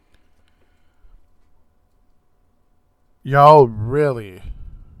Y'all really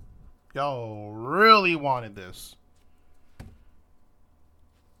wanted this.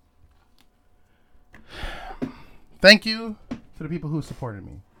 Thank you to the people who supported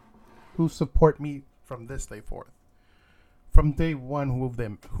me, who support me from this day forth, from day one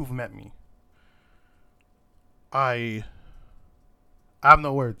who've met me. I have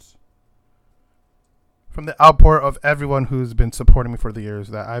no words. From the outpour of everyone who's been supporting me for the years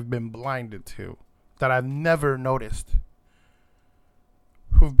that I've been blinded to, that I've never noticed,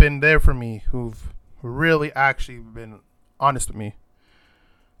 who've been there for me, who've really actually been honest with me.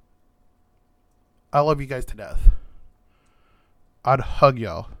 I love you guys to death. I'd hug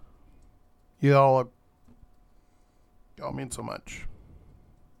y'all. Y'all mean so much.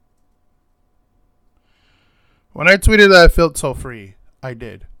 When I tweeted that I felt so free, I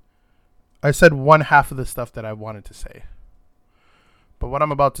did. I said one half of the stuff that I wanted to say. But what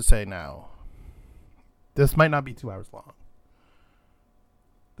I'm about to say now, this might not be 2 hours long.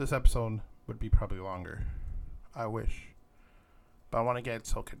 This episode would be probably longer. I wish. But I want to get it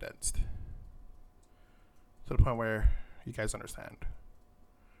so condensed. To the point where you guys understand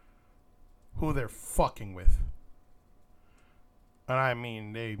who they're fucking with. And I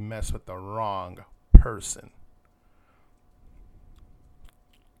mean, they mess with the wrong person.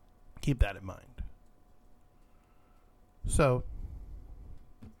 Keep that in mind. So,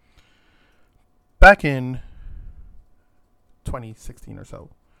 back in 2016 or so,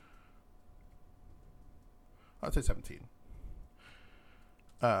 I'd say 17,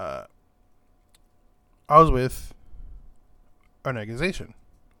 I was with an organization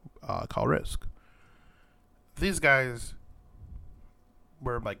called Risk. These guys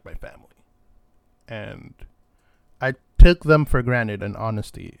were like my family. And I took them for granted in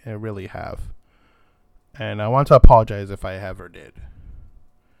honesty. I really have. And I want to apologize if I ever did. I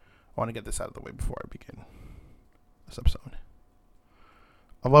want to get this out of the way before I begin this episode.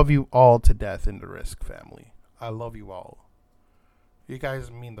 I love you all to death in the Risk family. I love you all. You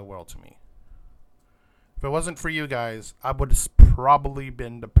guys mean the world to me. If it wasn't for you guys, I would have probably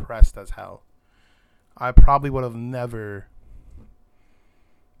been depressed as hell. I probably would have never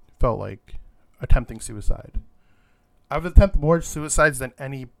felt like attempting suicide. I've attempted more suicides than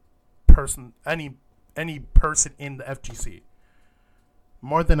any person in the FGC.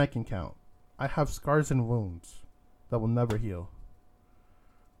 More than I can count. I have scars and wounds that will never heal.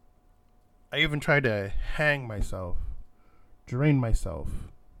 I even tried to hang myself, drain myself,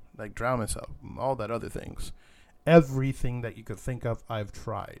 like drown myself, all that other things. Everything that you could think of, I've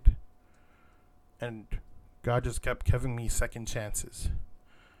tried. And God just kept giving me second chances.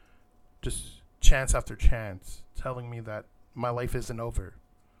 Just chance after chance, telling me that my life isn't over.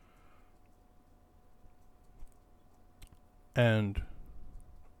 And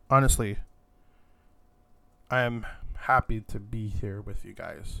honestly, I am happy to be here with you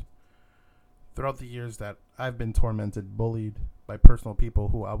guys. Throughout the years that I've been tormented, bullied by personal people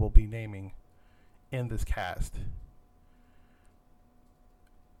who I will be naming in this cast.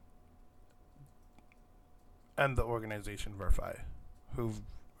 And the organization Verify, who've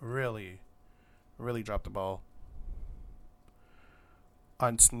really dropped the ball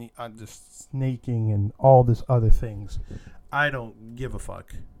on just snaking and all this other things. I don't give a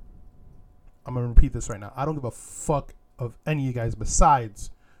fuck. I'm going to repeat this right now. I don't give a fuck of any of you guys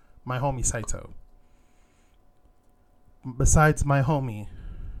besides my homie Saito. Besides my homie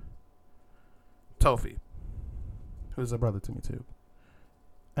Tofi, who's a brother to me too.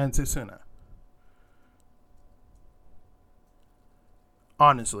 And Susuna.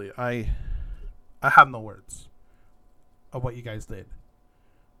 Honestly, I have no words of what you guys did.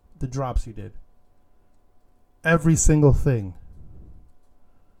 The drops you did. Every single thing.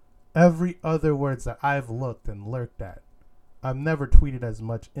 Every other words that I've looked and lurked at. I've never tweeted as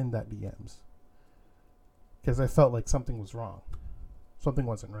much in that DMs. Because I felt like something was wrong. Something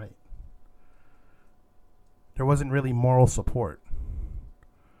wasn't right. There wasn't really moral support.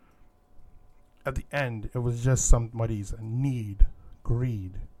 At the end, it was just somebody's need,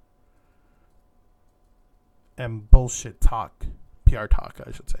 greed, and bullshit talk. PR talk,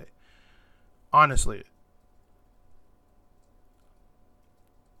 I should say. Honestly,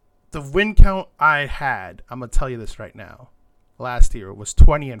 the win count I had, I'm going to tell you this right now, last year was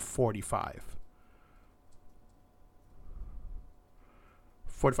 20 and 45.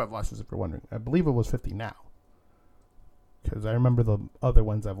 45 losses, if you're wondering. I believe it was 50 now. Because I remember the other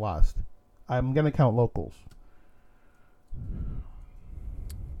ones I've lost. I'm going to count locals.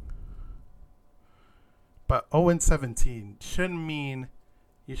 But 0-17 shouldn't mean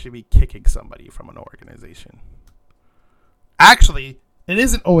you should be kicking somebody from an organization. Actually, it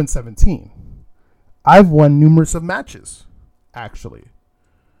isn't 0-17. I've won numerous of matches, actually.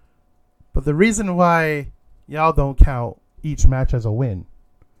 But the reason why y'all don't count each match as a win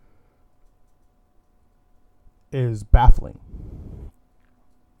is baffling.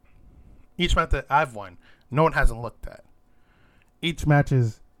 Each match that I've won, no one hasn't looked at. Each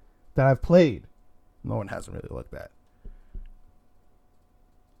matches that I've played, no one hasn't really looked at.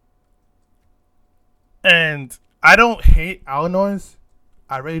 And I don't hate Illinois.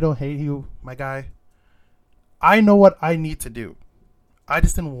 I really don't hate you, my guy. I know what I need to do. I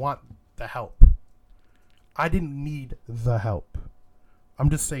just didn't want the help. I didn't need the help. I'm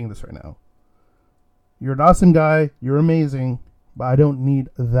just saying this right now. You're an awesome guy. You're amazing. But I don't need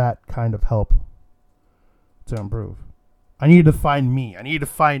that kind of help to improve. I need to find me. I need to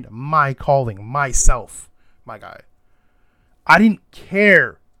find my calling, myself, my guy. I didn't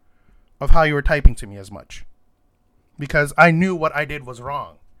care of how you were typing to me as much, because I knew what I did was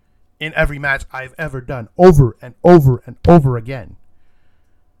wrong in every match I've ever done, over and over and over again.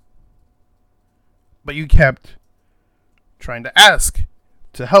 But you kept trying to ask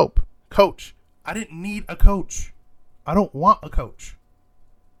to help, coach. I didn't need a coach. I don't want a coach.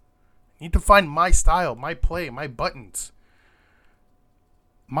 I need to find my style, my play, my buttons,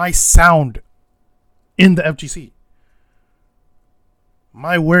 my sound in the FGC,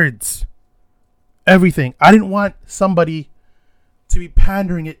 my words, everything. I didn't want somebody to be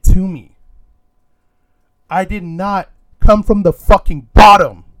pandering it to me. I did not come from the fucking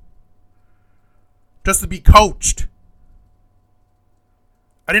bottom just to be coached.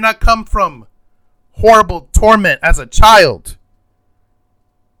 I did not come from horrible torment as a child.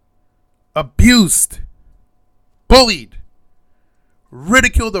 Abused, bullied,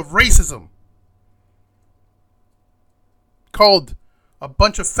 ridiculed of racism, called a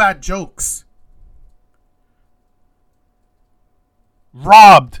bunch of fat jokes,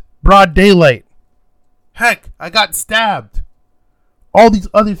 robbed broad daylight. Heck, I got stabbed. All these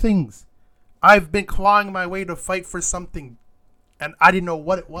other things. I've been clawing my way to fight for something, and I didn't know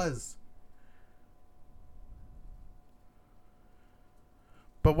what it was.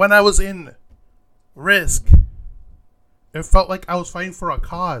 But when I was in Risk, it felt like I was fighting for a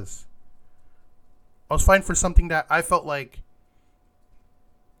cause. I was fighting for something that I felt like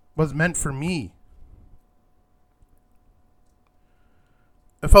was meant for me.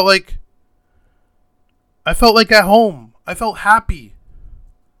 I felt like at home. I felt happy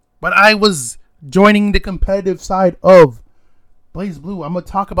when I was joining the competitive side of Blaze Blue. I'm going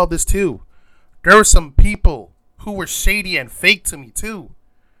to talk about this too. There were some people who were shady and fake to me too.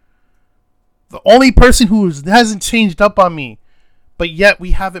 The only person who hasn't changed up on me, but yet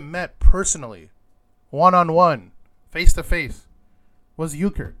we haven't met personally, one-on-one, face-to-face, was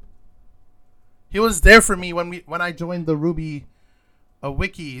Euchre. He was there for me when I joined the Ruby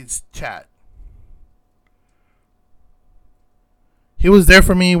Wiki's chat. He was there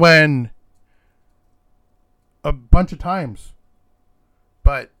for me when a bunch of times,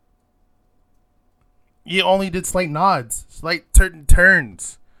 but he only did slight nods, slight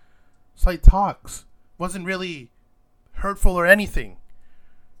turns, slight talks. Wasn't really hurtful or anything.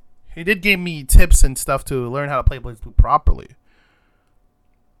 He did give me tips and stuff to learn how to play Blaze Blue properly.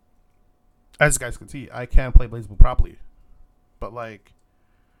 As you guys can see, I can play Blaze Blue properly. But like,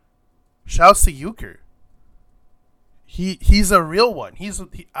 shouts to Euchre. He's a real one.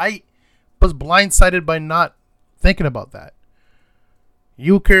 I was blindsided by not thinking about that.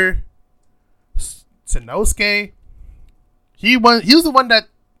 Euchre, Sanosuke. He was the one that,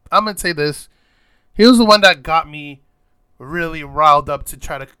 I'm gonna say this. He was the one that got me really riled up to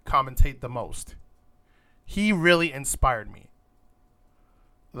try to commentate the most. He really inspired me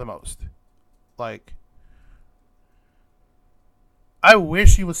the most. Like, I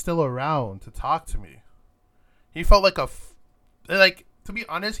wish he was still around to talk to me. He felt like to be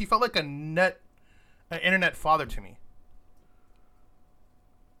honest, he felt like an internet father to me.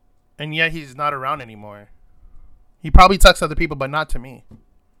 And yet he's not around anymore. He probably talks to other people, but not to me.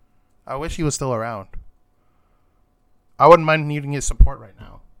 I wish he was still around. I wouldn't mind needing his support right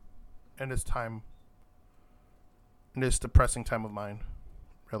now. In this time. In this depressing time of mine.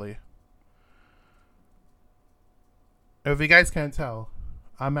 Really. If you guys can't tell,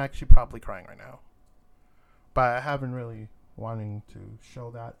 I'm actually probably crying right now. But I haven't really wanting to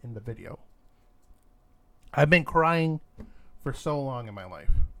show that in the video. I've been crying for so long in my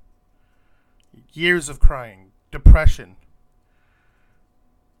life. Years of crying. Depression.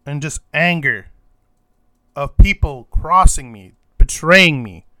 And just anger of people crossing me, betraying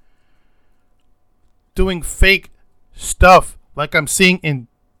me, doing fake stuff like I'm seeing in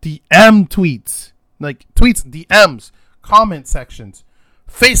DM tweets, like tweets, DMs, comment sections,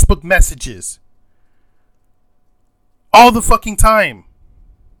 Facebook messages, All the fucking time.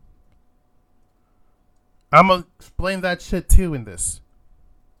 I'm gonna explain that shit too in this.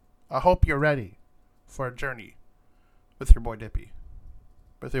 I hope you're ready for a journey with your boy Dippy.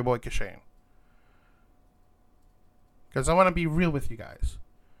 With your boy Kashane. Because I want to be real with you guys.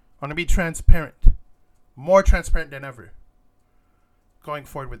 I want to be transparent. More transparent than ever. Going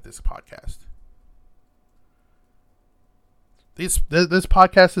forward with this podcast. This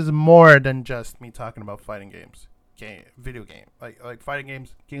podcast is more than just me talking about fighting games. Video game. Like fighting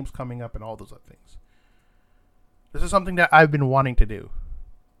games coming up and all those other things. This is something that I've been wanting to do.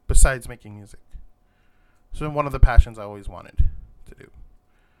 Besides making music. So one of the passions I always wanted to do.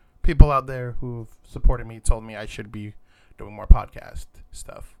 People out there who've supported me told me I should be doing more podcast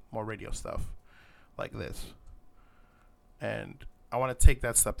stuff. More radio stuff. Like this. And I want to take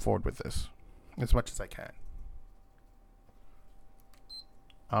that step forward with this. As much as I can.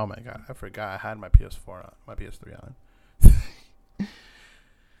 Oh my god, I forgot I had my PS4 on. My PS3 on.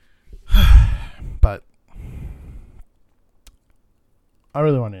 But I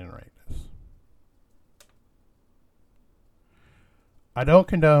really want to iterate this. I don't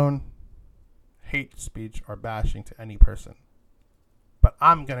condone hate speech or bashing to any person. But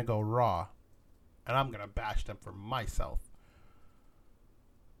I'm going to go raw. And I'm going to bash them for myself.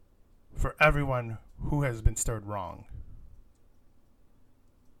 For everyone who has been stirred wrong.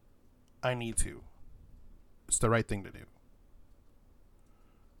 I need to. It's the right thing to do.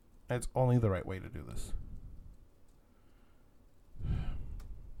 And it's only the right way to do this.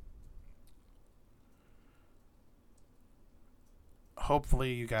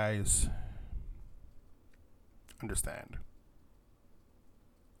 Hopefully you guys understand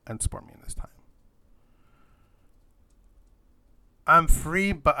and support me in this time. I'm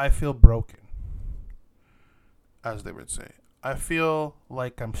free, but I feel broken, as they would say. I feel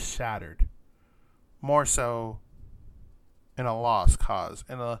like I'm shattered. More so in a lost cause.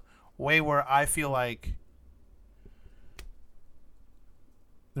 In a way where I feel like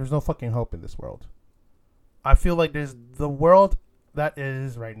there's no fucking hope in this world. I feel like there's the world that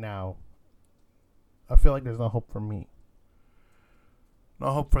is right now. I feel like there's no hope for me.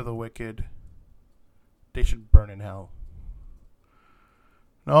 No hope for the wicked. They should burn in hell.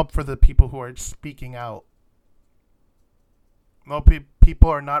 No hope for the people who are speaking out. No, people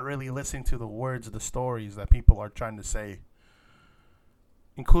are not really listening to the words, the stories that people are trying to say.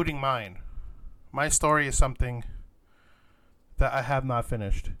 Including mine. My story is something that I have not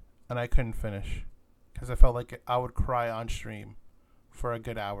finished. And I couldn't finish. Because I felt like I would cry on stream for a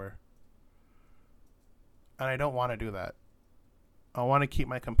good hour. And I don't want to do that. I want to keep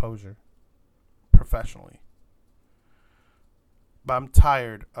my composure. Professionally. But I'm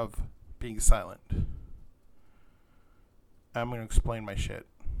tired of being silent. I'm going to explain my shit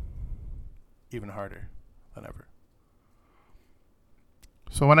even harder than ever.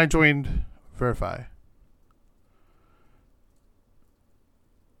 So when I joined Verify,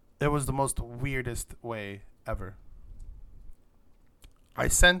 it was the most weirdest way ever. I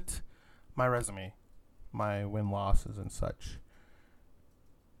sent my resume, my win-losses and such,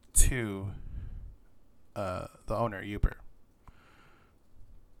 to the owner, Uber.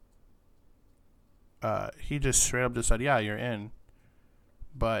 He just straight up just said, yeah, you're in.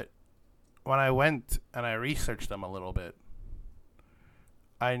 But when I went and I researched them a little bit,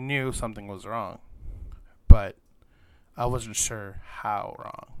 I knew something was wrong. But I wasn't sure how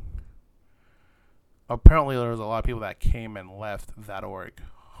wrong. Apparently there was a lot of people that came and left that org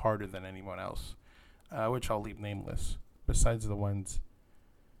harder than anyone else. Which I'll leave nameless. Besides the ones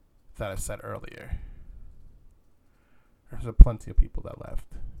that I said earlier. There's plenty of people that left.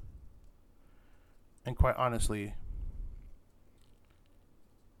 And quite honestly,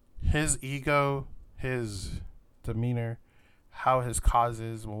 his ego, his demeanor, how his cause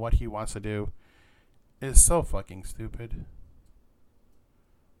is, and what he wants to do is so fucking stupid.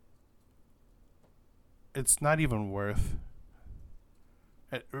 It's not even worth.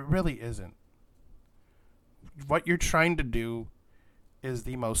 It really isn't. What you're trying to do is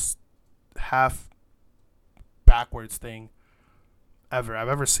the most half backwards thing I've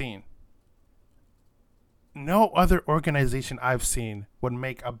ever seen. No other organization I've seen would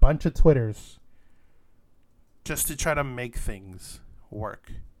make a bunch of Twitters just to try to make things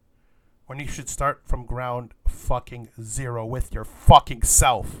work. When you should start from ground fucking zero with your fucking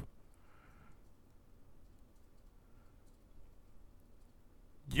self.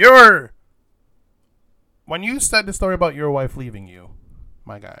 When you said the story about your wife leaving you,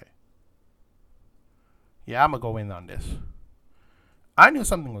 my guy. Yeah, I'm gonna go in on this. I knew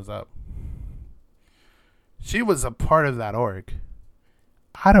something was up. She was a part of that org.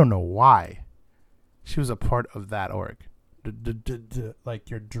 I don't know why. she was a part of that org. Like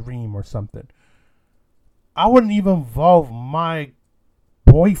your dream or something. I wouldn't even involve my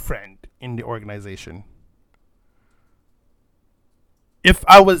boyfriend in the organization. If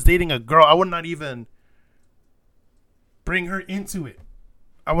I was dating a girl, I would not even bring her into it.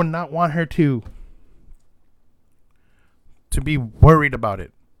 I would not want her to be worried about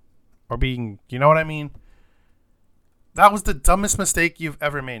it. Or being, you know what I mean? That was the dumbest mistake you've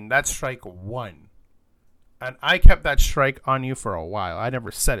ever made. That's strike one. And I kept that strike on you for a while. I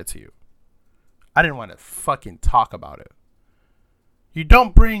never said it to you. I didn't want to fucking talk about it. You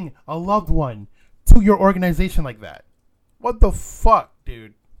don't bring a loved one to your organization like that. What the fuck,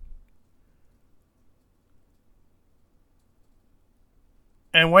 dude?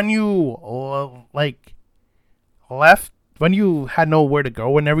 And when you, left, when you had nowhere to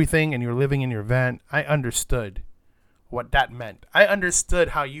go and everything, and you're living in your van, I understood what that meant. I understood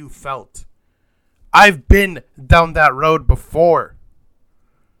how you felt. I've been down that road before.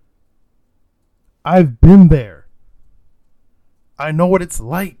 I've been there. I know what it's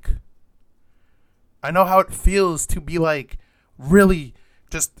like. I know how it feels to be like really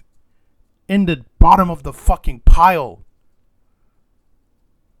just in the bottom of the fucking pile.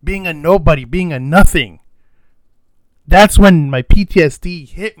 Being a nobody, being a nothing. That's when my PTSD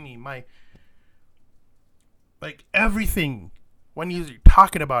hit me. Like everything. When you're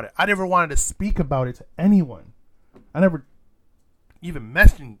talking about it, I never wanted to speak about it to anyone. I never even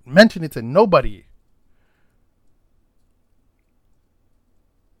mentioned it to nobody.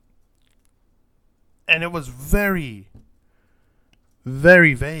 And it was very,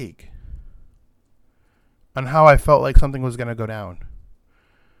 very vague on how I felt like something was going to go down.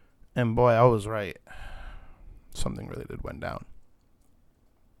 And boy, I was right. Something really did went down.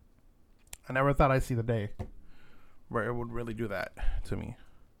 I never thought I'd see the day where it would really do that to me.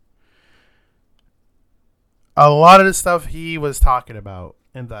 A lot of the stuff he was talking about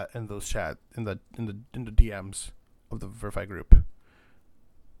in those chat in the DMs of the Verify group.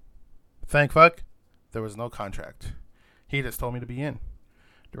 Thank fuck, there was no contract. He just told me to be in.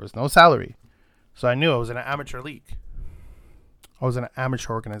 There was no salary, so I knew I was in an amateur league. I was in an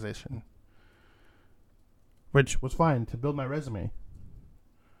amateur organization, which was fine to build my resume.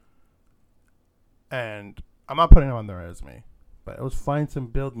 And I'm not putting it on the resume, but it was fine to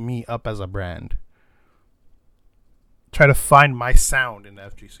build me up as a brand. Try to find my sound in the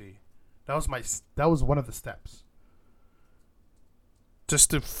FGC. That was one of the steps.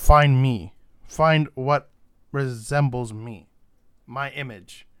 Just to find me. Find what resembles me. My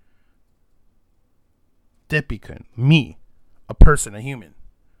image. Dippycast. Me. A person, a human.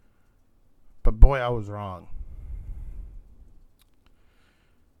 But boy, I was wrong.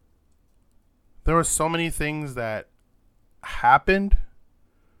 There were so many things that happened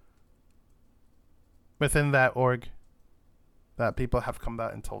within that org that people have come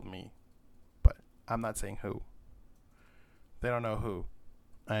out and told me. But I'm not saying who. They don't know who.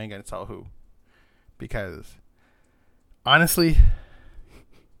 I ain't gonna tell who. Because honestly,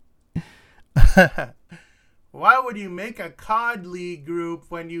 why would you make a COD League group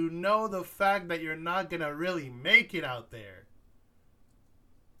when you know the fact that you're not gonna really make it out there?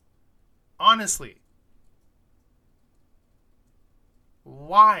 Honestly.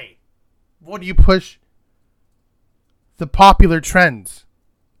 Why would you push the popular trends?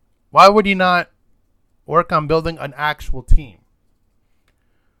 Why would you not work on building an actual team?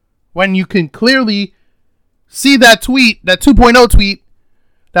 When you can clearly see that tweet, that 2.0 tweet,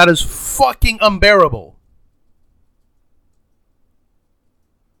 that is fucking unbearable.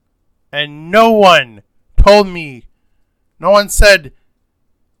 And no one told me, no one said,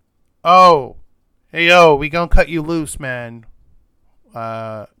 oh, hey, yo, we gonna cut you loose, man.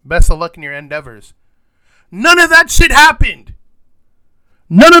 Best of luck in your endeavors. None of that shit happened.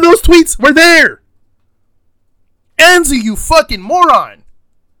 None of those tweets were there. Anzu, you fucking moron.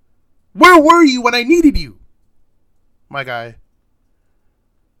 Where were you when I needed you? My guy.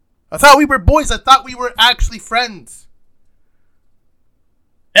 I thought we were boys. I thought we were actually friends.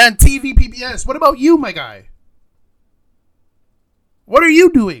 And TV PBS. What about you, my guy? What are you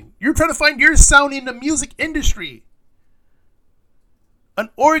doing? You're trying to find your sound in the music industry. An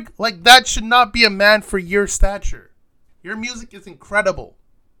org like that should not be a man for your stature. Your music is incredible.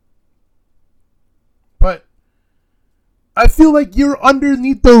 But I feel like you're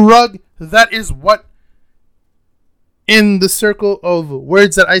underneath the rug. That is what in the circle of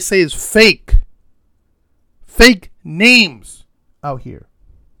words that I say is fake. Fake names out here.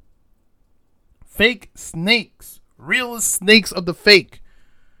 Fake snakes. Real snakes of the fake.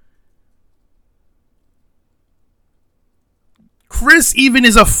 Chris even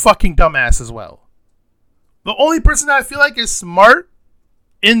is a fucking dumbass as well. The only person that I feel like is smart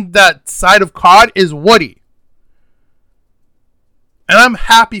in that side of COD is Woody. And I'm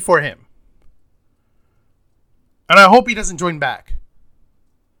happy for him. And I hope he doesn't join back.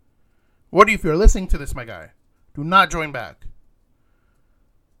 Woody, if you're listening to this, my guy, do not join back.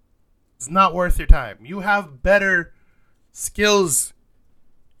 It's not worth your time. You have better skills.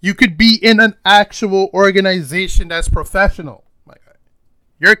 You could be in an actual organization that's professional, my guy.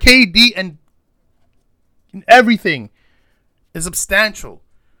 Your KD and everything is substantial.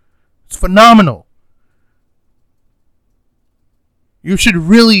 It's phenomenal. You should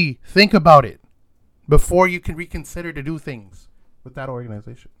really think about it before you can reconsider to do things with that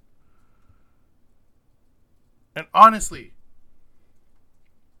organization. And honestly,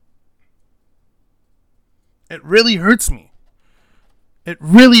 it really hurts me. It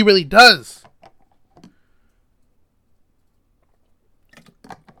really, really does.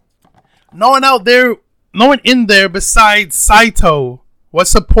 No one in there besides Saito was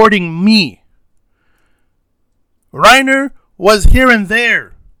supporting me. Reiner was here and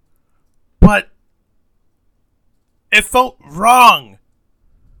there, but it felt wrong.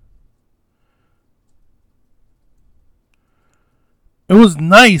 It was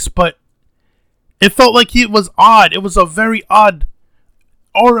nice, but it felt like it was odd. It was a very odd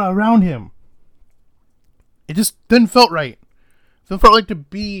aura around him. It just didn't felt right. It didn't felt like to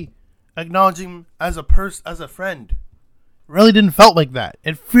be acknowledging him as a person, as a friend. It really didn't felt like that.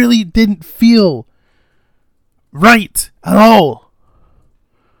 It really didn't feel right at all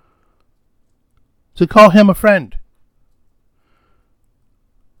to call him a friend.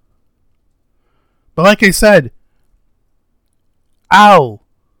 But like I said, Al,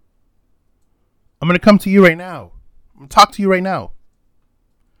 I'm going to come to you right now. I'm going to talk to you right now.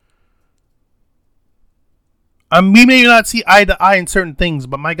 We may not see eye to eye in certain things,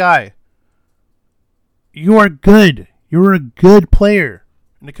 but my guy, you are good. You're a good player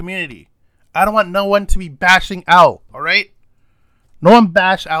in the community. I don't want no one to be bashing Al, alright? No one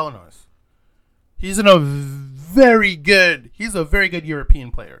bash Al on us. He's a very good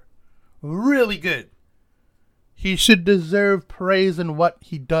European player. Really good. He should deserve praise in what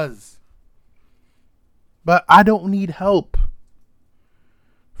he does. But I don't need help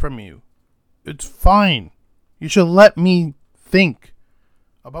from you. It's fine. You should let me think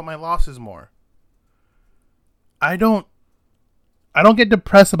about my losses more. I don't get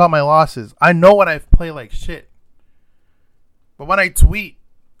depressed about my losses. I know when I play like shit. But when I tweet,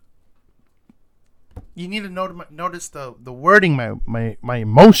 you need to notice the wording, my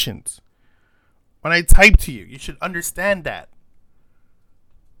emotions. When I type to you, you should understand that.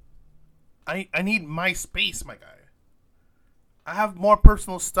 I need my space, my guy. I have more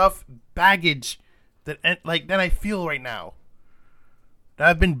personal stuff, baggage than I feel right now. That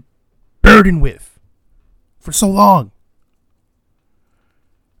I've been burdened with for so long.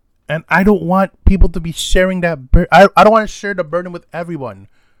 And I don't want people to be sharing that I don't want to share the burden with everyone.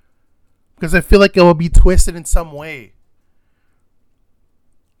 Because I feel like it will be twisted in some way.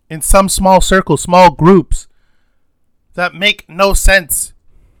 In some small circles, small groups that make no sense.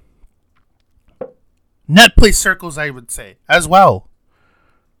 Net play circles, I would say, as well.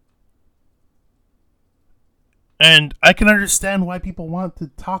 And I can understand why people want to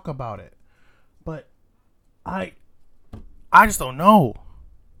talk about it. But I just don't know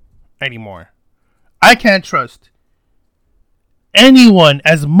anymore. I can't trust anyone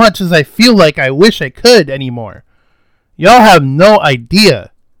as much as I feel like I wish I could anymore. Y'all have no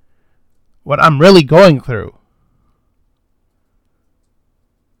idea what I'm really going through.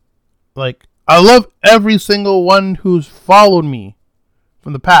 Like, I love every single one who's followed me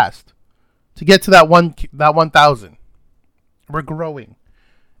from the past to get to that 1,000. We're growing.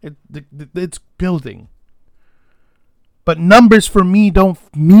 It's building. But numbers for me don't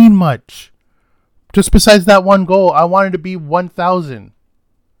mean much. Just besides that one goal, I wanted to be 1,000.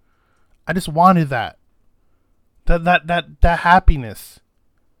 I just wanted that. That happiness.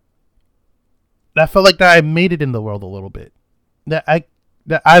 That felt like that I made it in the world a little bit. That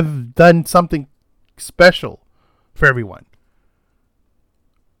I've done something special for everyone.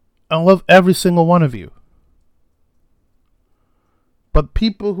 I love every single one of you. But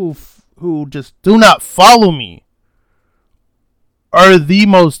people who just do not follow me are the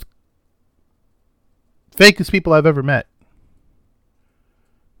most fakest people I've ever met.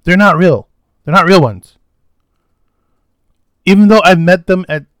 They're not real. They're not real ones. Even though I've met them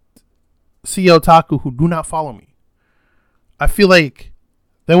at CEO Otaku who do not follow me, I feel like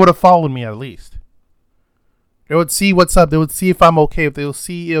they would have followed me at least. They would see what's up. They would see if I'm okay. They will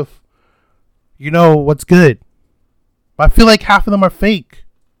see if, what's good. But I feel like half of them are fake.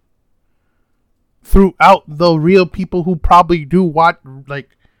 throughout the real people who probably do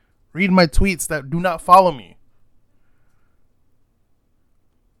read my tweets that do not follow me.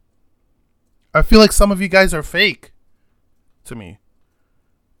 I feel like some of you guys are fake to me.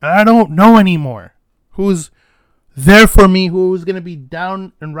 And I don't know anymore who's there for me, who's going to be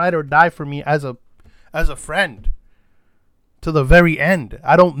down and ride or die for me as a friend to the very end.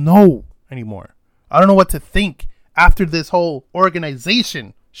 I don't know anymore. I don't know what to think after this whole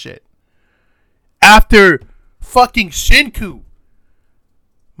organization shit. After fucking Shinku.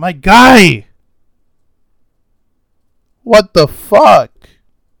 My guy. What the fuck?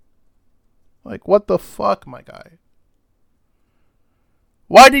 Like, what the fuck, my guy?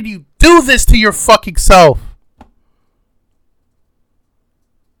 Why did you do this to your fucking self?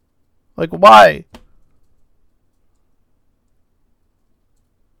 Like, why?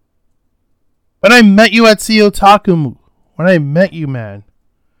 When I met you at Seotaku, when I met you, man,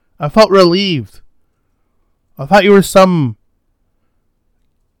 I felt relieved. I thought you were some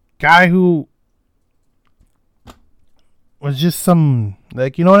guy who was just some,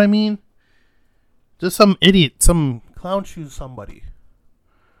 like, you know what I mean? Just some idiot, some clown shoes somebody.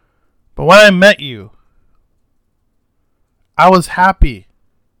 But when I met you, I was happy.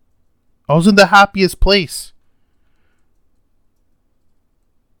 I was in the happiest place.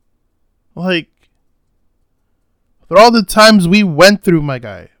 Like, for all the times we went through, my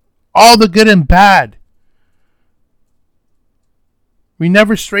guy, all the good and bad, we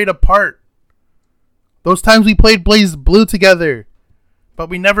never strayed apart. Those times we played Blaze Blue together, but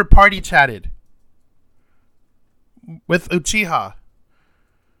we never party chatted. With Uchiha.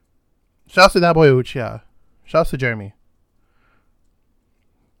 Shouts to that boy Uchiha. Shouts to Jeremy.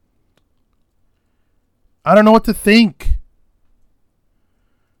 I don't know what to think.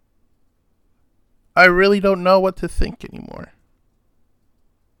 I really don't know what to think anymore.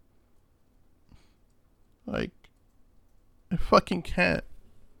 Like, I fucking can't.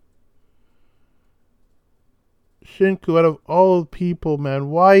 Shinku, out of all people, man,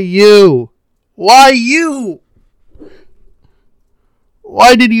 why you? Why you?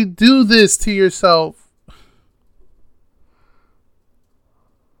 Why did you do this to yourself?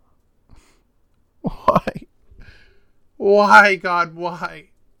 Why? Why, God, why?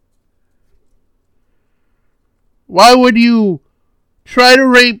 Why would you try to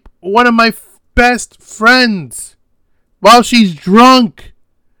rape one of my best friends while she's drunk?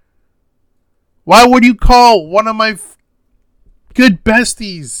 Why would you call one of my good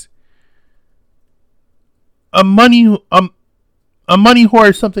besties a money whore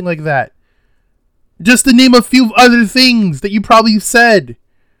or something like that? Just to name a few other things that you probably said.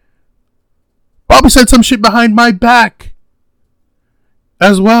 Probably said some shit behind my back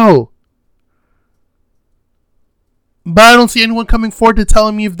as well. But I don't see anyone coming forward to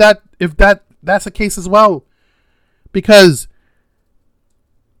telling me if that's the case as well. Because,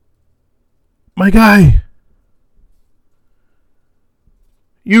 my guy,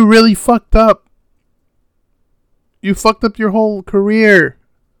 you really fucked up. You fucked up your whole career.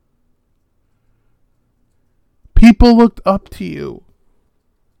 People looked up to you.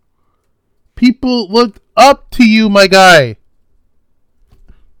 People looked up to you, my guy.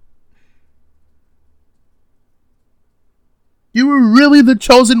 You were really the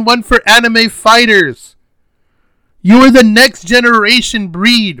chosen one for anime fighters. You were the next generation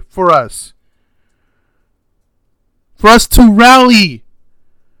breed for us. For us to rally.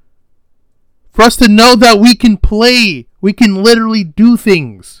 For us to know that we can play. We can literally do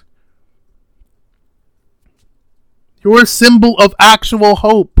things. You're a symbol of actual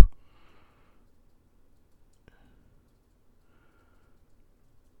hope.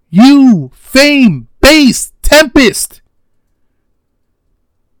 You, Fame, Base, Tempest,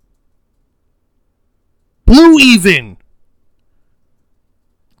 Blue even,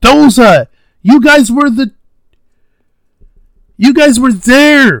 Doza, you guys were there. You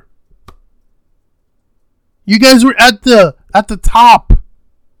guys were at the top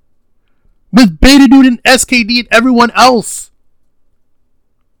with Beta Dude and SKD and everyone else.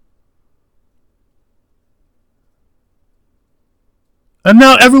 And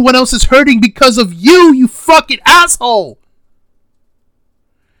now everyone else is hurting because of you, you fucking asshole.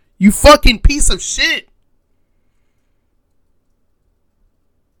 You fucking piece of shit.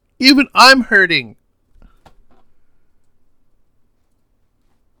 Even I'm hurting.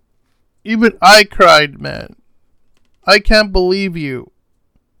 Even I cried, man. I can't believe you.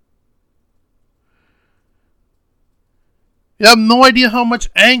 You have no idea how much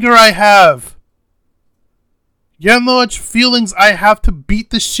anger I have. You have no much feelings I have to beat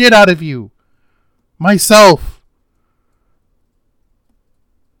the shit out of you. Myself.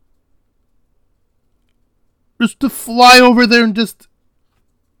 Just to fly over there and just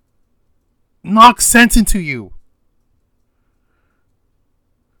knock sense into you.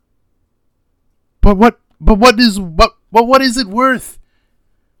 But what is it worth?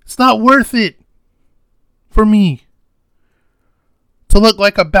 It's not worth it for me to look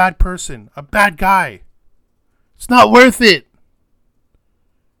like a bad person, a bad guy. It's not worth it.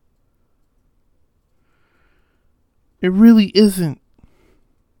 It really isn't.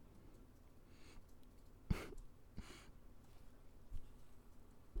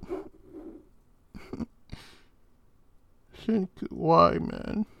 Why,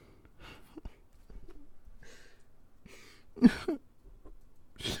 man?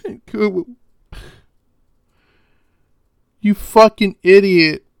 You fucking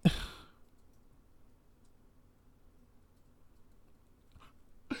idiot.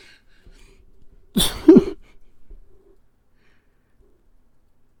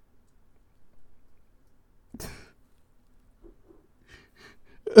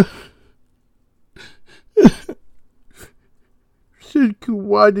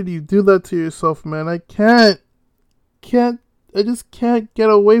 Why did you do that to yourself, man? I just can't get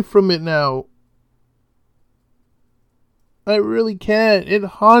away from it now. I really can't. It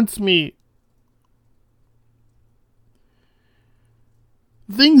haunts me.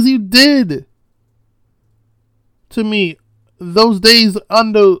 Things you did to me those days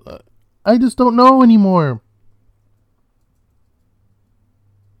I just don't know anymore.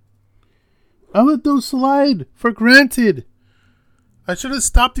 I let those slide for granted. I should have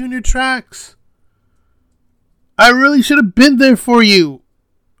stopped you in your tracks. I really should have been there for you.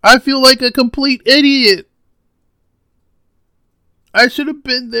 I feel like a complete idiot. I should have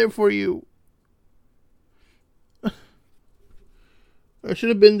been there for you. I should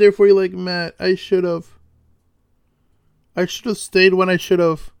have been there for you like Matt. I should have. I should have stayed when I should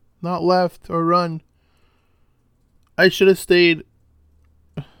have. Not left or run. I should have stayed.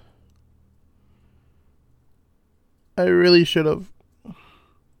 I really should have.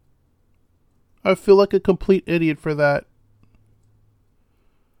 I feel like a complete idiot for that.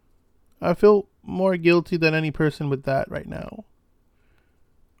 I feel more guilty than any person with that right now.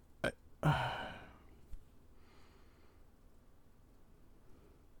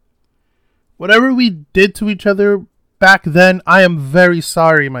 Whatever we did to each other back then, I am very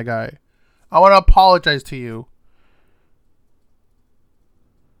sorry, my guy. I want to apologize to you.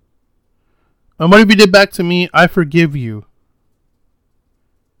 And whatever you did back to me, I forgive you.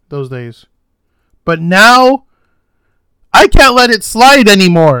 Those days. But now, I can't let it slide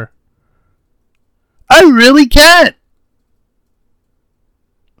anymore. I really can't.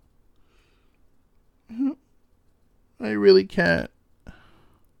 I really can't.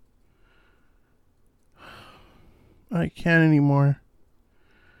 I can't anymore.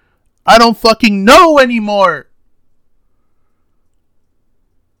 I don't fucking know anymore.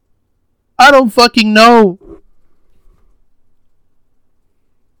 I don't fucking know.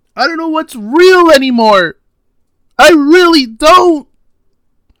 I don't know what's real anymore. I really don't.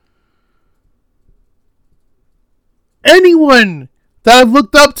 Anyone that I've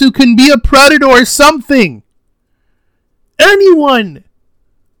looked up to can be a predator or something. Anyone.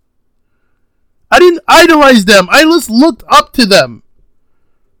 I didn't idolize them. I just looked up to them.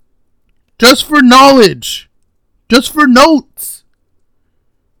 Just for knowledge. Just for notes.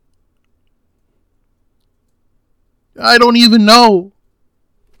 I don't even know.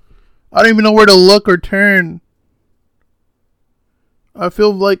 I don't even know where to look or turn. I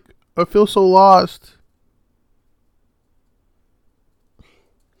feel so lost.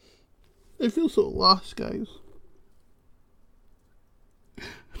 I feel so lost, guys.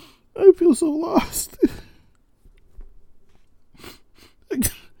 I feel so lost.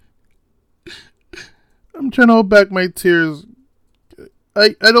 I'm trying to hold back my tears.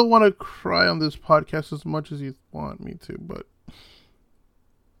 I don't want to cry on this podcast as much as you want me to, but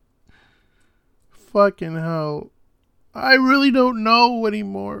fucking hell. I really don't know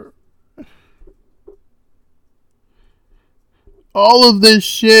anymore. All of this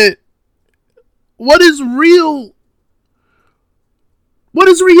shit. What is real? What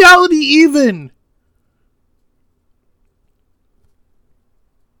is reality even?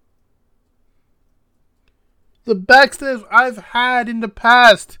 The backstabs I've had in the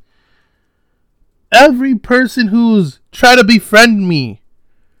past. Every person who's tried to befriend me.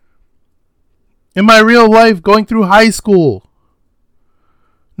 In my real life, going through high school.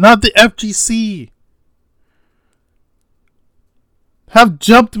 Not the FGC. Have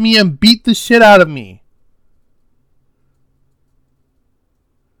jumped me and beat the shit out of me.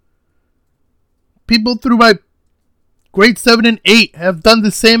 People through my grade 7 and 8 have done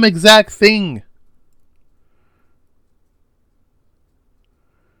the same exact thing.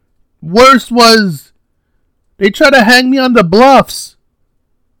 Worst was they tried to hang me on the bluffs.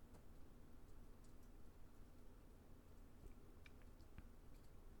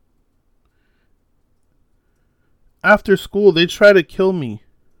 After school, they try to kill me.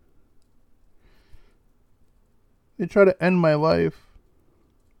 They try to end my life.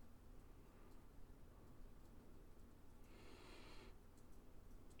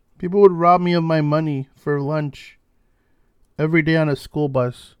 People would rob me of my money for lunch every day on a school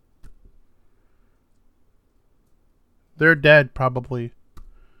bus. They're dead, probably,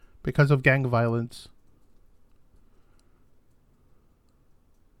 because of gang violence.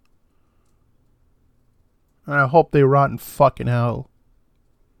 And I hope they rot in fucking hell.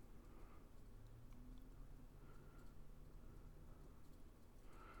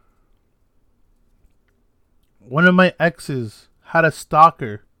 One of my exes had a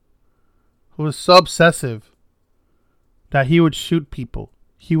stalker who was so obsessive that he would shoot people.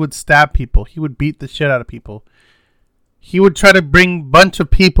 He would stab people. He would beat the shit out of people. He would try to bring a bunch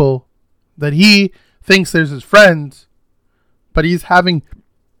of people that he thinks there's his friends, but he's having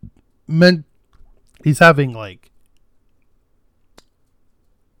like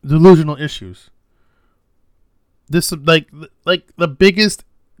delusional issues. This like the biggest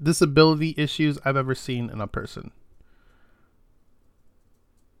disability issues I've ever seen in a person.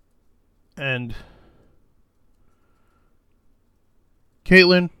 And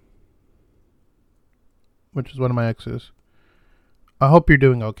Caitlin, which is one of my exes, I hope you're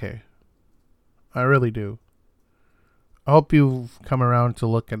doing okay. I really do. I hope you've come around to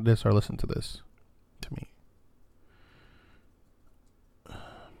look at this or listen to this to me.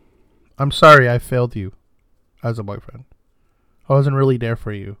 I'm sorry I failed you as a boyfriend. I wasn't really there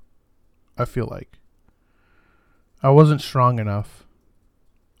for you. I feel like I wasn't strong enough.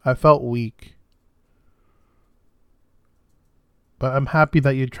 I felt weak. But I'm happy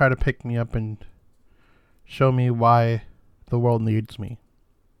that you try to pick me up and show me why the world needs me.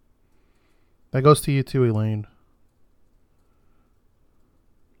 That goes to you too, Elaine.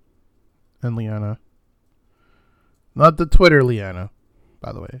 And Liana. Not the Twitter Liana,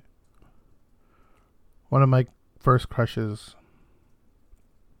 by the way. One of my first crushes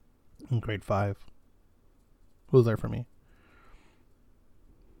in grade 5. Who was there for me?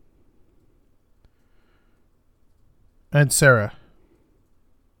 And Sarah.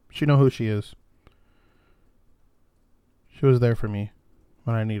 She know who she is. She was there for me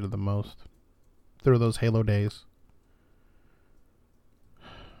when I needed the most. Through those Halo days.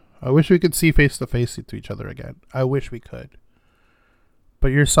 I wish we could see face to face to each other again. I wish we could.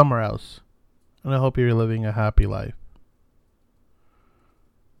 But you're somewhere else. And I hope you're living a happy life.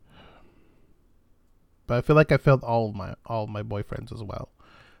 But I feel like I failed all of my boyfriends as well,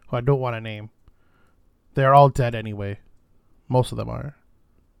 who I don't want to name. They're all dead anyway. Most of them are.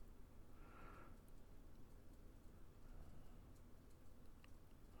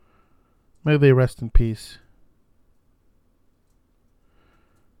 May they rest in peace.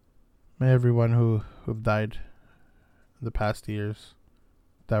 May everyone who've died in the past years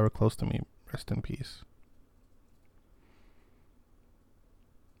that were close to me rest in peace.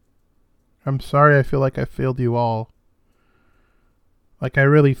 I'm sorry I feel like I failed you all. Like I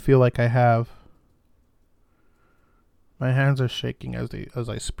really feel like I have. My hands are shaking as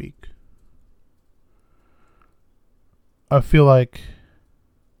I speak. I feel like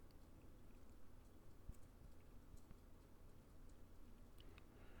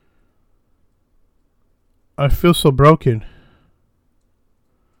I feel so broken.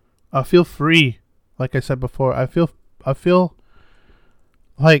 I feel free. Like I said before, I feel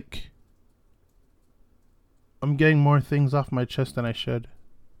like I'm getting more things off my chest than I should.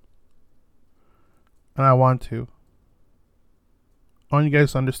 And I want to. I want you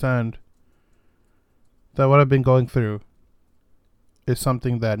guys to understand that what I've been going through is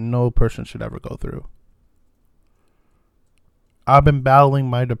something that no person should ever go through. I've been battling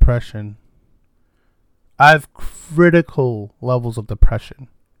my depression. I have critical levels of depression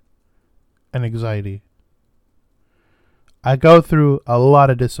and anxiety. I go through a lot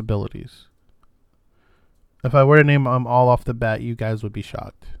of disabilities. If I were to name them all off the bat, you guys would be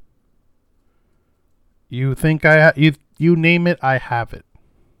shocked. You think you name it, I have it.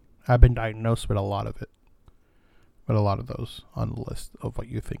 I've been diagnosed with a lot of it. With a lot of those on the list of what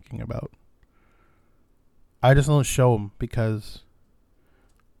you're thinking about. I just don't show them because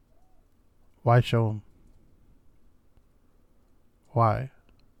why show them? Why?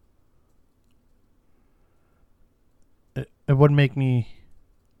 It wouldn't make me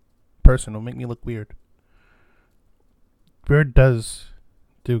person. It would make me look weird. Weird does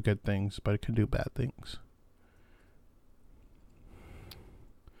do good things, but it can do bad things.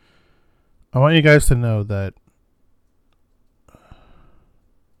 I want you guys to know that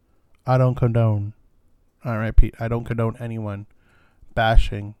I don't condone, I repeat, I don't condone anyone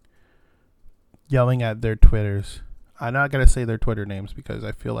bashing, yelling at their Twitters. I'm not going to say their Twitter names because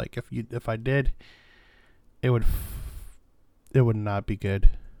I feel like if I did, it would not be good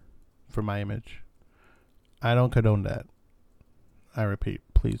for my image. I don't condone that. I repeat,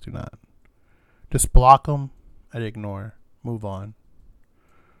 please do not. Just block them and ignore. Move on.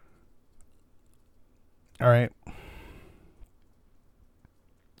 All right.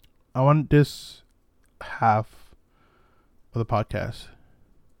 I want this half of the podcast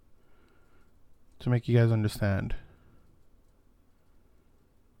to make you guys understand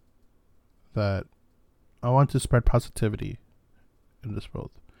that I want to spread positivity in this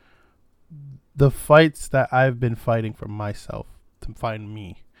world. The fights that I've been fighting for myself to find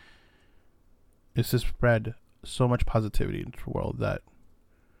me is to spread so much positivity into the world that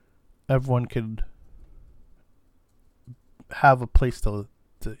everyone could have a place to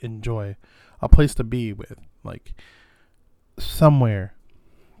enjoy, a place to be with, like somewhere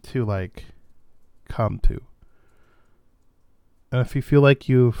to like come to. And if you feel like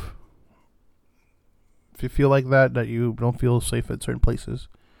that you don't feel safe at certain places,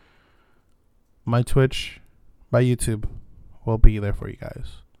 my Twitch, my YouTube will be there for you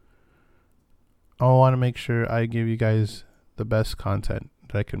guys. I want to make sure I give you guys the best content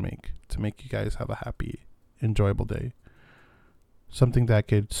that I can make to make you guys have a happy, enjoyable day. Something that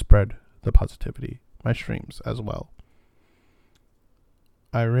could spread the positivity. My streams as well.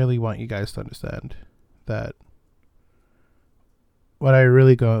 I really want you guys to understand that what I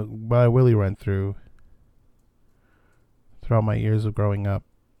really went through throughout my years of growing up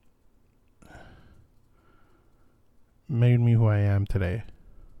made me who I am today.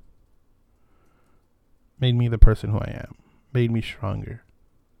 Made me the person who I am. Made me stronger.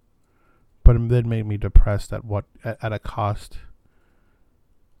 But it then made me depressed at a cost.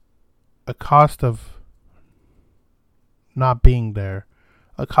 A cost of not being there.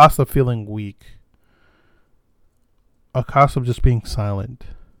 A cost of feeling weak. A cost of just being silent.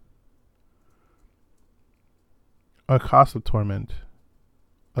 A cost of torment.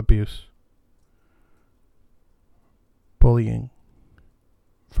 Abuse. Bullying.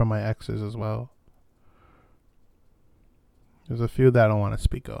 From my exes as well. There's a few that I don't want to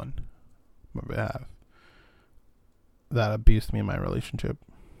speak on my behalf that abused me in my relationship.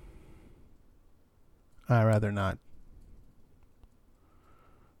 I'd rather not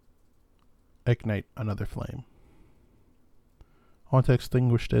ignite another flame. I want to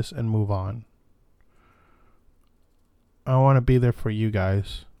extinguish this and move on. I want to be there for you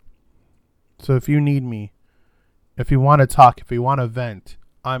guys. So if you need me, if you want to talk, if you want to vent,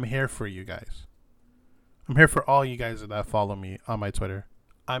 I'm here for you guys. I'm here for all you guys that follow me on my Twitter.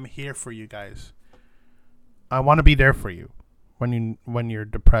 I'm here for you guys. I want to be there for you when you're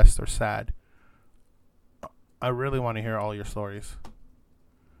depressed or sad. I really want to hear all your stories.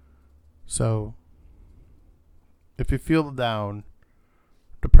 So, if you feel down,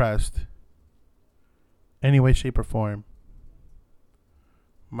 depressed, any way, shape, or form,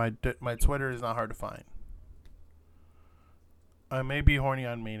 my Twitter is not hard to find. I may be horny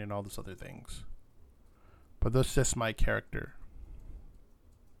on main and all those other things, but that's just my character.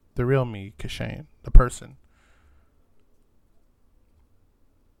 The real me, Kashane, the person.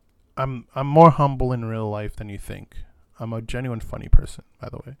 I'm more humble in real life than you think. I'm a genuine funny person, by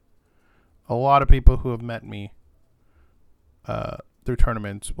the way. A lot of people who have met me through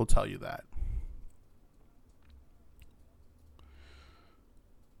tournaments will tell you that.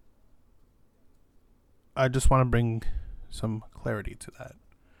 I just want to bring some clarity to that.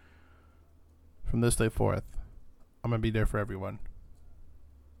 From this day forth, I'm going to be there for everyone.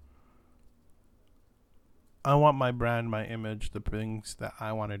 I want my brand, my image, the things that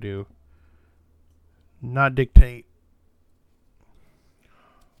I want to do, not dictate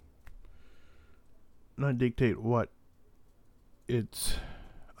what it's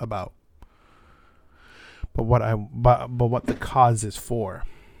about, but what the cause is for.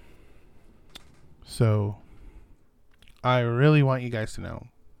 So I really want you guys to know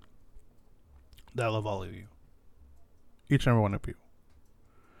that I love all of you, each and every one of you.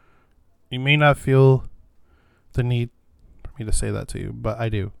 You may not feel the need for me to say that to you, but I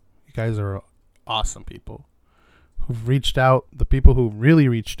do. You guys are awesome people who've reached out, the people who really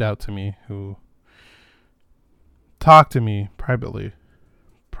reached out to me, who talk to me privately,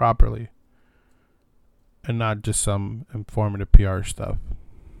 properly, and not just some informative PR stuff.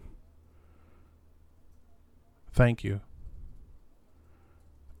 Thank you.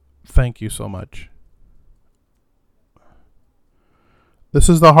 Thank you so much. This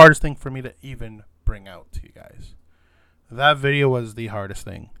is the hardest thing for me to even bring out to you guys. That video was the hardest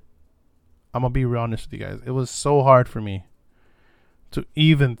thing. I'm going to be real honest with you guys. It was so hard for me to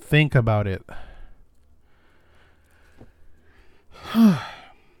even think about it. I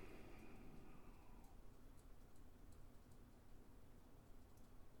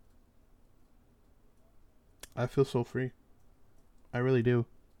feel so free. I really do.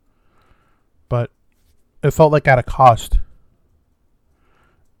 But it felt like at a cost.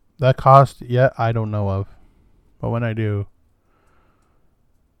 That cost yet I don't know of. But when I do,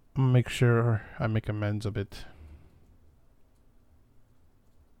 I'm gonna make sure I make amends a bit.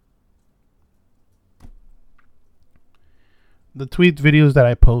 The tweet videos that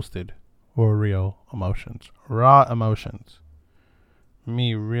I posted were real emotions. Raw emotions.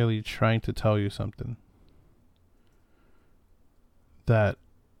 Me really trying to tell you something. That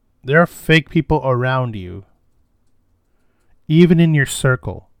there are fake people around you. Even in your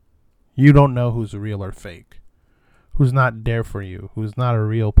circle. You don't know who's real or fake. Who's not there for you. Who's not a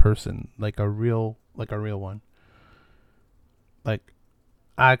real person. Like a real one. Like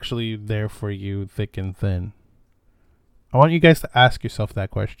actually there for you thick and thin. I want you guys to ask yourself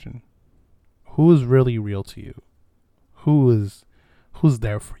that question. Who is really real to you? Who's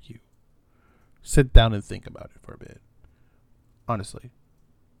there for you? Sit down and think about it for a bit. Honestly.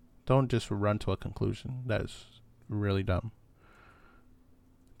 Don't just run to a conclusion. That is really dumb.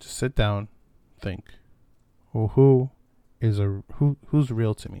 Just sit down, think. Well, who's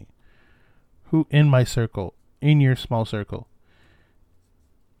real to me? Who in my circle, in your small circle?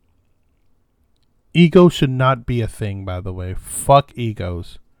 Ego should not be a thing, by the way. Fuck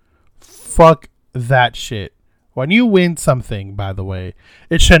egos. Fuck that shit. When you win something, by the way,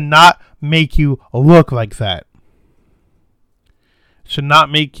 it should not make you look like that. It should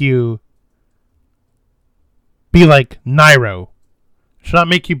not make you be like Nairo. It should not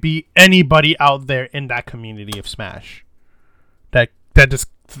make you be anybody out there in that community of Smash. That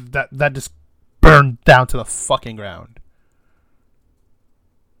just burned down to the fucking ground.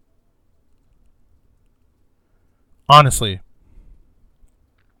 Honestly.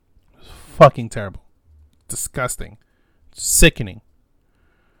 It's fucking terrible. Disgusting. Sickening.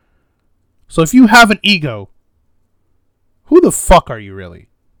 So if you have an ego, who the fuck are you really?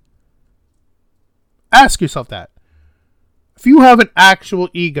 Ask yourself that. If you have an actual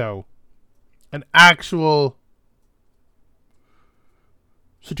ego, an actual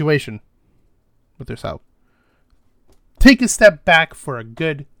situation with yourself, take a step back for a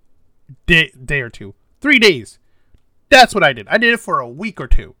good day or two. 3 days. That's what I did. I did it for a week or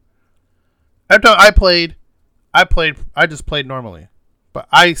two. After I just played normally. But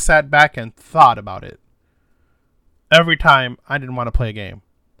I sat back and thought about it. Every time I didn't want to play a game.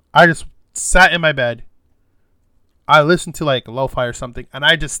 I just sat in my bed. I listened to like lo-fi or something. And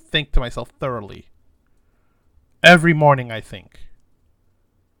I just think to myself thoroughly. Every morning I think.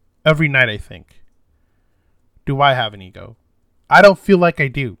 Every night I think. Do I have an ego? I don't feel like I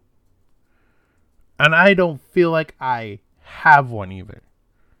do. And I don't feel like I have one either.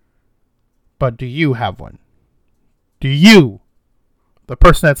 But do you have one? Do you, the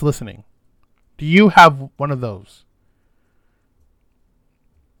person that's listening, do you have one of those?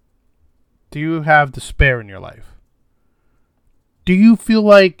 Do you have despair in your life? Do you feel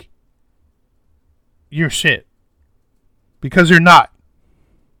like you're shit? Because you're not.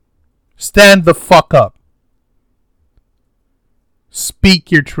 Stand the fuck up.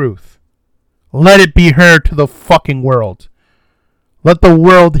 Speak your truth. Let it be heard to the fucking world. Let the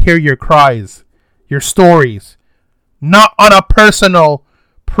world hear your cries, your stories. Not on a personal,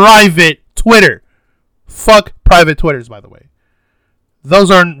 private Twitter. Fuck private Twitters, by the way.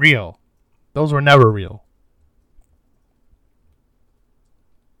 Those aren't real. Those were never real.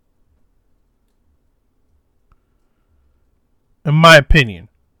 In my opinion.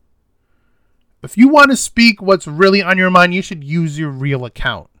 If you want to speak what's really on your mind, you should use your real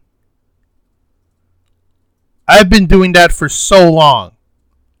account. I've been doing that for so long.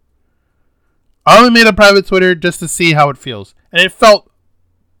 I only made a private Twitter just to see how it feels. And it felt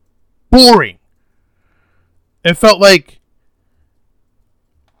boring. It felt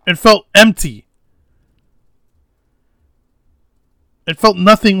empty. It felt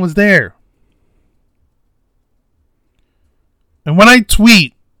nothing was there. And when I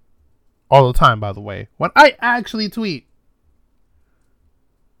tweet, all the time, by the way, when I actually tweet,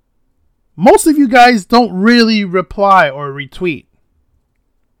 most of you guys don't really reply or retweet.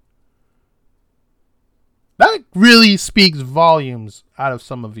 That really speaks volumes out of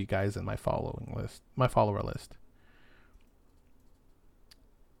some of you guys in my follower list.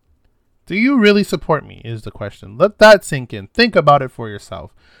 Do you really support me is the question. Let that sink in. Think about it for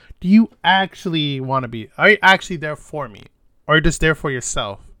yourself. Do you actually want to be... Are you actually there for me? Or just there for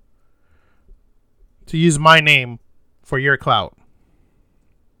yourself? To use my name for your clout.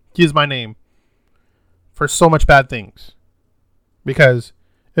 To use my name for so much bad things. Because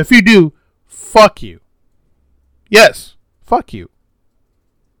if you do, fuck you. Yes, fuck you.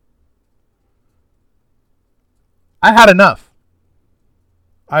 I had enough.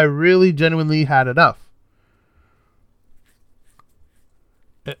 I really genuinely had enough.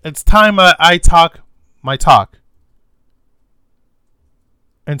 It's time I talk my talk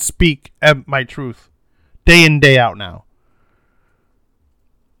and speak my truth day in, day out now.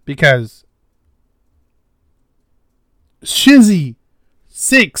 Because Shizzy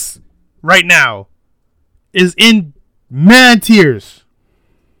 6 right now is in mad tears.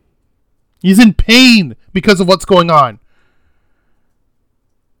 He's in pain because of what's going on.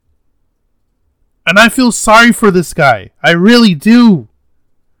 And I feel sorry for this guy. I really do.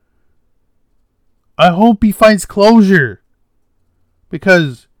 I hope he finds closure.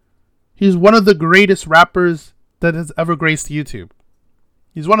 Because he's one of the greatest rappers that has ever graced YouTube.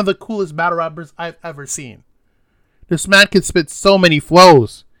 He's one of the coolest battle rappers I've ever seen. This man can spit so many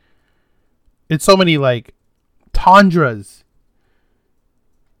flows. It's so many, like, tundras.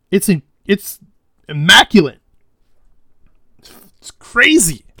 It's immaculate. It's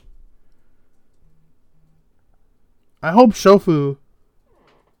crazy. I hope Shofu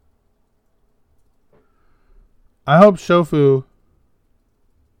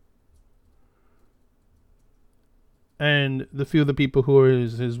and the few of the people who are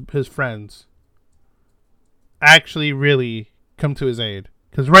his friends actually really come to his aid.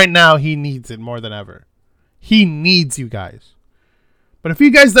 Because right now he needs it more than ever. He needs you guys. But if you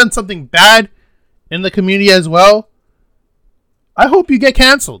guys done something bad in the community as well, I hope you get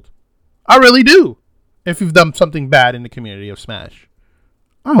canceled. I really do. If you've done something bad in the community of Smash,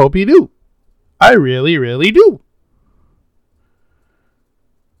 I hope you do. I really, really do.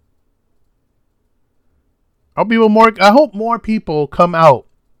 I hope more people come out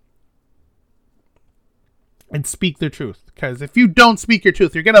and speak their truth. Because if you don't speak your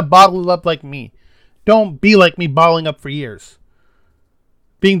truth, you're going to bottle it up like me. Don't be like me, bottling up for years.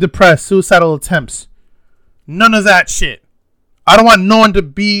 Being depressed, suicidal attempts. None of that shit. I don't want no one to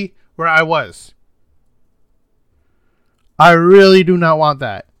be where I was. I really do not want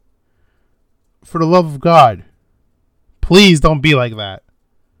that. For the love of God, please don't be like that.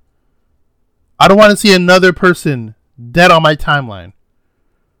 I don't want to see another person dead on my timeline.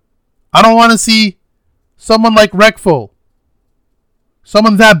 I don't want to see someone like Rekful,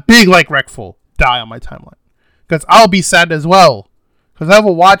 someone that big like Rekful, die on my timeline. Because I'll be sad as well. Because I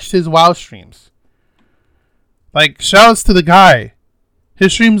haven't watched his WoW streams. Like, shoutouts to the guy.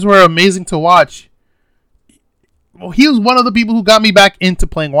 His streams were amazing to watch. Well, he was one of the people who got me back into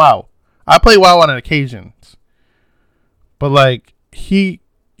playing WoW. I play WoW on occasions. But like,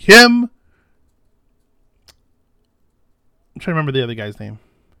 him, I'm trying to remember the other guy's name.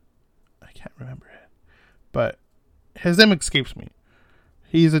 I can't remember it. But his name escapes me.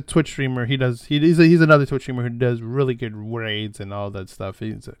 He's a Twitch streamer. He's another Twitch streamer who does really good raids and all that stuff.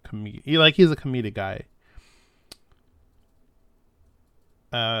 He's a he's a comedic guy.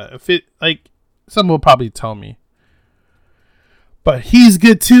 Someone will probably tell me. But he's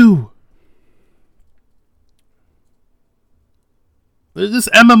good too. There's just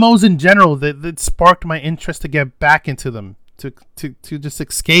MMOs in general that sparked my interest to get back into them. To just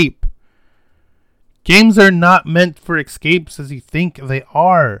escape. Games are not meant for escapes as you think they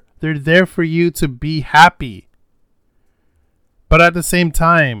are. They're there for you to be happy. But at the same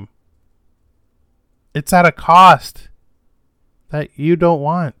time, it's at a cost that you don't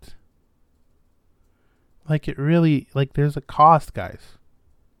want. There's a cost, guys.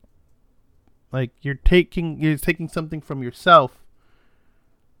 Like, you're taking something from yourself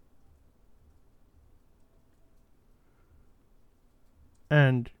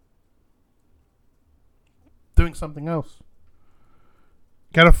and doing something else.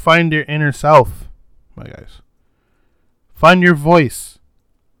 You gotta find your inner self, my guys. Find your voice.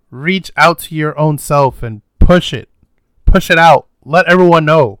 Reach out to your own self and push it. Push it out. Let everyone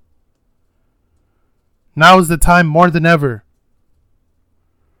know. Now is the time more than ever.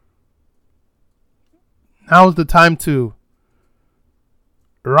 Now is the time to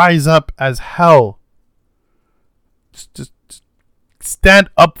rise up as hell. Just stand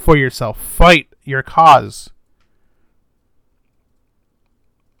up for yourself. Fight your cause.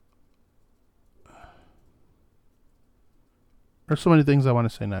 There's so many things I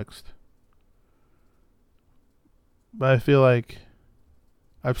want to say next. But I feel like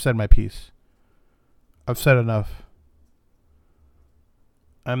I've said my piece. I've said enough.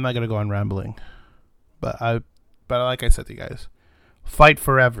 I'm not gonna go on rambling, but like I said to you guys, fight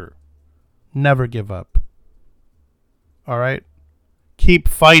forever. Never give up. All right? Keep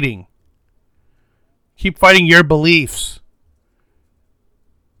fighting. Keep fighting your beliefs.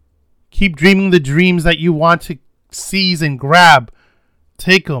 Keep dreaming the dreams that you want to seize and grab.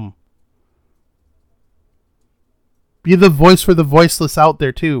 Take them. Be the voice for the voiceless out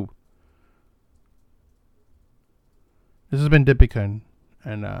there too. This has been Dippycast,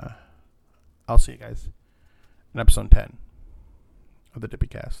 and I'll see you guys in episode 10 of the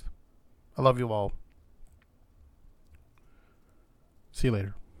Dippycast. I love you all. See you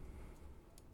later.